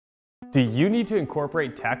Do you need to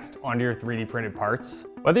incorporate text onto your 3D printed parts?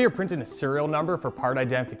 Whether you're printing a serial number for part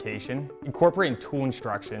identification, incorporating tool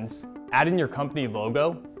instructions, adding your company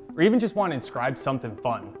logo, or even just want to inscribe something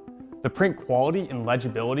fun, the print quality and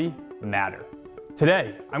legibility matter.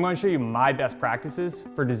 Today, I'm going to show you my best practices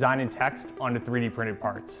for designing text onto 3D printed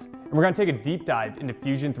parts. And we're going to take a deep dive into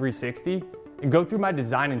Fusion 360 and go through my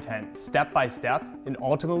design intent step by step and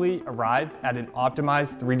ultimately arrive at an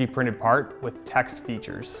optimized 3D printed part with text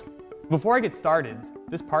features. Before I get started,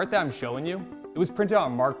 this part that I'm showing you, it was printed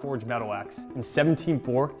on Markforged Metal X in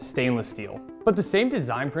 17.4 stainless steel. But the same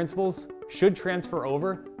design principles should transfer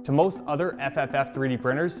over to most other FFF 3D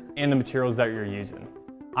printers and the materials that you're using.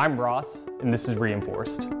 I'm Ross, and this is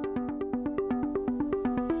Reinforced.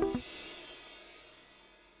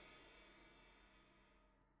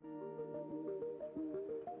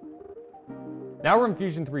 Now we're in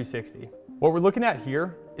Fusion 360. What we're looking at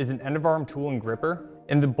here is an end-of-arm tool and gripper,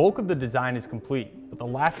 and the bulk of the design is complete. But the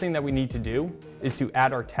last thing that we need to do is to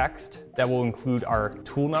add our text that will include our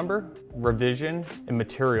tool number, revision, and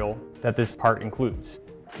material that this part includes.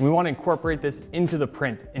 We want to incorporate this into the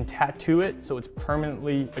print and tattoo it so it's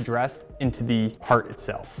permanently addressed into the part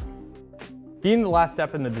itself. Being the last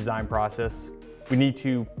step in the design process, we need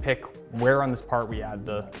to pick where on this part we add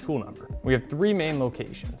the tool number. We have three main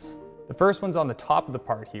locations. The first one's on the top of the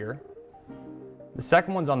part here. The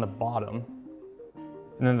second one's on the bottom.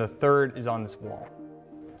 And then the third is on this wall.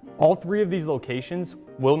 All three of these locations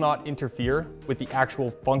will not interfere with the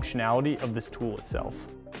actual functionality of this tool itself.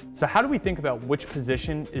 So how do we think about which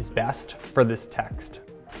position is best for this text?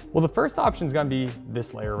 Well, the first option is going to be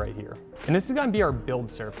this layer right here. And this is going to be our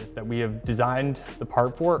build surface that we have designed the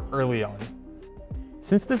part for early on.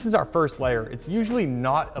 Since this is our first layer, it's usually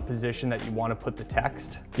not a position that you want to put the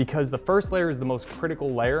text because the first layer is the most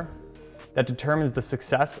critical layer that determines the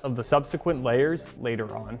success of the subsequent layers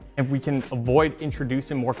later on. If we can avoid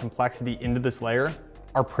introducing more complexity into this layer,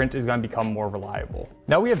 our print is going to become more reliable.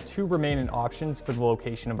 Now we have two remaining options for the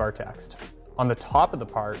location of our text, on the top of the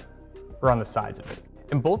part or on the sides of it.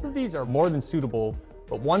 And both of these are more than suitable,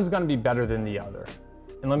 but one's going to be better than the other.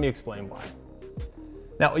 And let me explain why.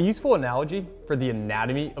 Now, a useful analogy for the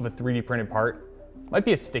anatomy of a 3D printed part might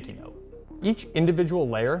be a sticky note. Each individual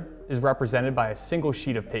layer is represented by a single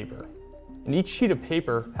sheet of paper. And each sheet of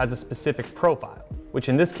paper has a specific profile, which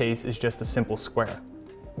in this case is just a simple square.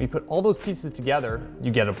 When you put all those pieces together,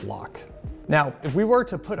 you get a block. Now, if we were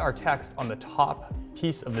to put our text on the top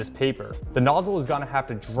piece of this paper, the nozzle is going to have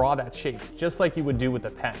to draw that shape, just like you would do with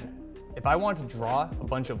a pen. If I want to draw a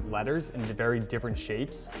bunch of letters in very different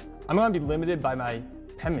shapes, I'm going to be limited by my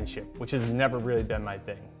penmanship, which has never really been my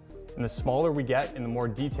thing. And the smaller we get and the more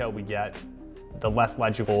detail we get, the less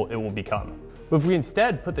legible it will become. But if we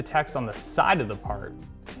instead put the text on the side of the part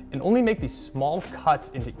and only make these small cuts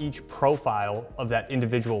into each profile of that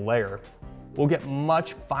individual layer, we'll get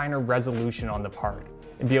much finer resolution on the part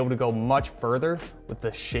and be able to go much further with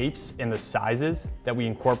the shapes and the sizes that we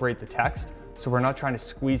incorporate the text, so we're not trying to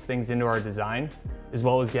squeeze things into our design, as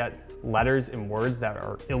well as get letters and words that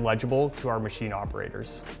are illegible to our machine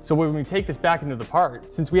operators. So when we take this back into the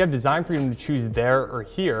part, since we have design freedom to choose there or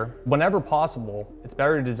here, whenever possible, it's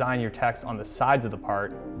better to design your text on the sides of the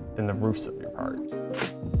part than the roofs of your part.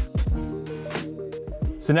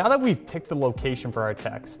 So now that we've picked the location for our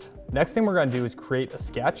text, next thing we're going to do is create a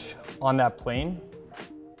sketch on that plane.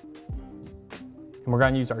 And we're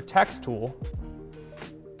going to use our text tool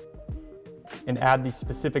and add the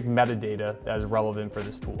specific metadata that is relevant for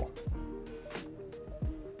this tool.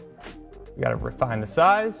 We got to refine the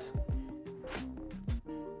size,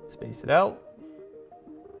 space it out.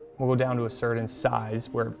 We'll go down to a certain size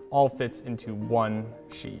where it all fits into one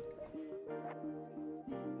sheet.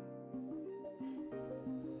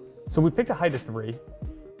 So we picked a height of 3,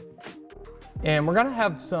 and we're going to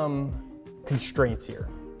have some constraints here.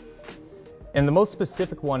 And the most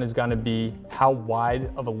specific one is going to be how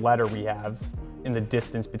wide of a letter we have in the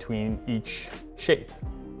distance between each shape.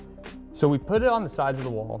 So we put it on the sides of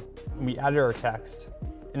the wall, and we added our text.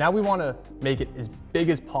 And now we want to make it as big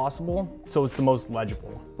as possible so it's the most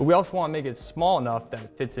legible. But we also want to make it small enough that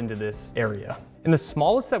it fits into this area. And the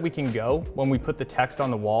smallest that we can go when we put the text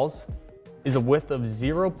on the walls is a width of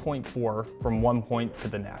 0.4 from one point to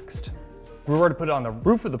the next. If we were to put it on the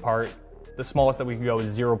roof of the part, the smallest that we can go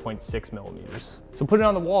is 0.6 millimeters. So putting it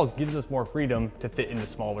on the walls gives us more freedom to fit into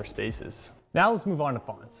smaller spaces. Now let's move on to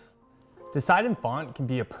fonts. Deciding font can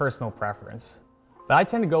be a personal preference, but I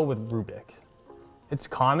tend to go with Rubik. It's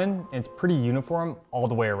common and it's pretty uniform all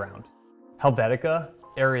the way around. Helvetica,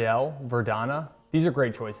 Arial, Verdana, these are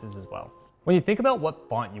great choices as well. When you think about what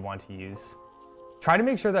font you want to use, try to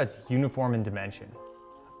make sure that it's uniform in dimension.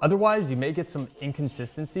 Otherwise, you may get some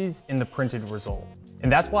inconsistencies in the printed result.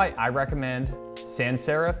 And that's why I recommend sans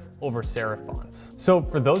serif over serif fonts. So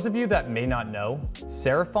for those of you that may not know,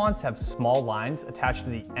 serif fonts have small lines attached to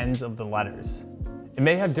the ends of the letters. It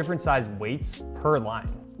may have different size weights per line,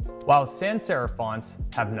 while sans serif fonts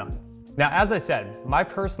have none. Now, as I said, my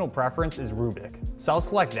personal preference is Rubik, so I'll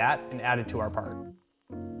select that and add it to our part.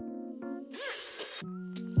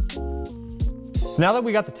 So now that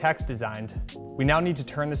we got the text designed, we now need to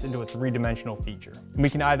turn this into a three-dimensional feature. And we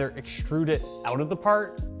can either extrude it out of the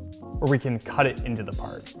part, or we can cut it into the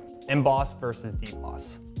part. Emboss versus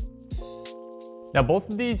deboss. Now, both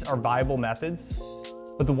of these are viable methods,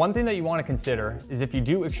 but the one thing that you want to consider is if you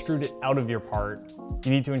do extrude it out of your part,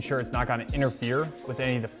 you need to ensure it's not going to interfere with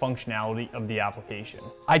any of the functionality of the application.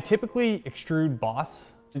 I typically extrude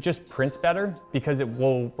boss. It just prints better because it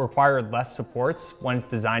will require less supports when it's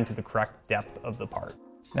designed to the correct depth of the part.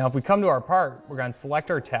 Now, if we come to our part, we're going to select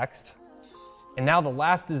our text. And now the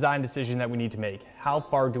last design decision that we need to make, how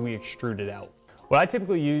far do we extrude it out? What I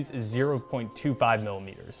typically use is 0.25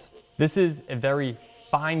 millimeters. This is a very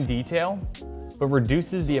fine detail, but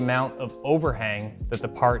reduces the amount of overhang that the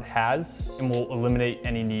part has and will eliminate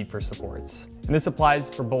any need for supports. And this applies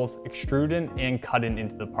for both extruding and cutting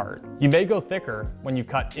into the part. You may go thicker when you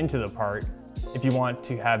cut into the part if you want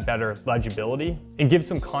to have better legibility and give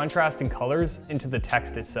some contrasting colors into the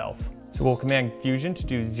text itself. So we'll command Fusion to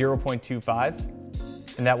do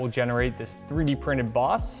 0.25, and that will generate this 3D printed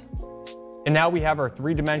boss. And now we have our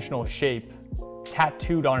three-dimensional shape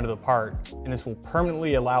tattooed onto the part, and this will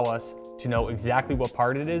permanently allow us to know exactly what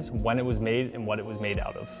part it is, when it was made, and what it was made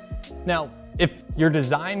out of. Now, if your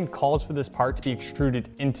design calls for this part to be extruded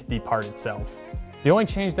into the part itself, the only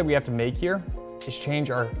change that we have to make here is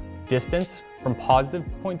change our distance from positive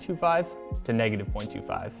 0.25 to negative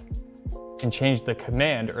 0.25, and change the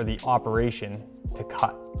command or the operation to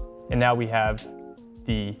cut. And now we have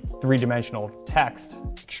the three-dimensional text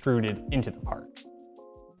extruded into the part.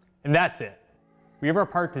 And that's it. We have our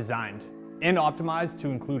part designed and optimized to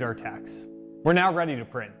include our text. We're now ready to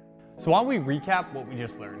print. So why don't we recap what we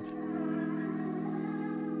just learned?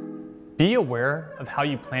 Be aware of how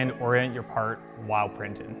you plan to orient your part while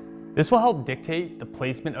printing. This will help dictate the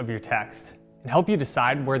placement of your text and help you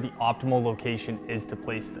decide where the optimal location is to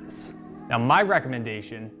place this. Now, my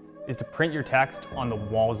recommendation is to print your text on the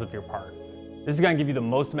walls of your part. This is going to give you the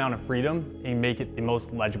most amount of freedom and make it the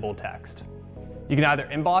most legible text. You can either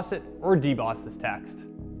emboss it or deboss this text.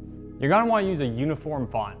 You're going to want to use a uniform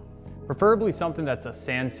font, preferably something that's a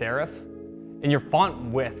sans serif, and your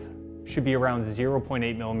font width should be around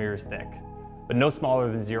 0.8 millimeters thick, but no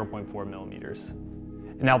smaller than 0.4 millimeters.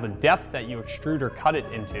 And now the depth that you extrude or cut it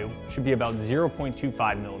into should be about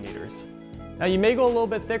 0.25 millimeters. Now you may go a little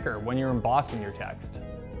bit thicker when you're embossing your text,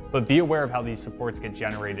 but be aware of how these supports get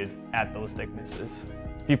generated at those thicknesses.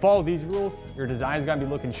 If you follow these rules, your design is going to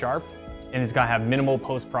be looking sharp, and it's going to have minimal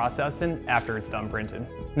post-processing after it's done printed.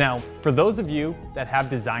 Now, for those of you that have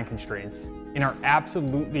design constraints and are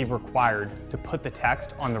absolutely required to put the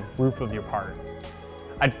text on the roof of your part,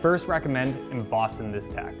 I'd first recommend embossing this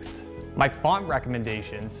text. My font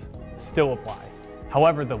recommendations still apply.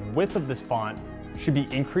 However, the width of this font should be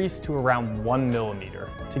increased to around 1 millimeter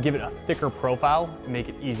to give it a thicker profile and make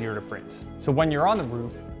it easier to print. So when you're on the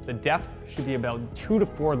roof, the depth should be about 2 to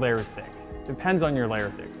 4 layers thick. Depends on your layer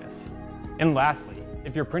thickness. And lastly,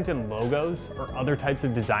 if you're printing logos or other types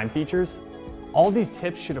of design features, all these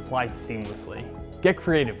tips should apply seamlessly. Get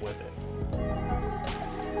creative with it.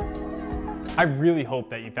 I really hope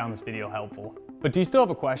that you found this video helpful, but do you still have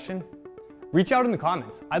a question? Reach out in the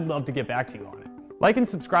comments. I'd love to get back to you on it. Like and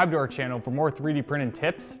subscribe to our channel for more 3D printing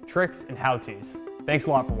tips, tricks, and how-tos. Thanks a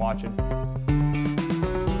lot for watching.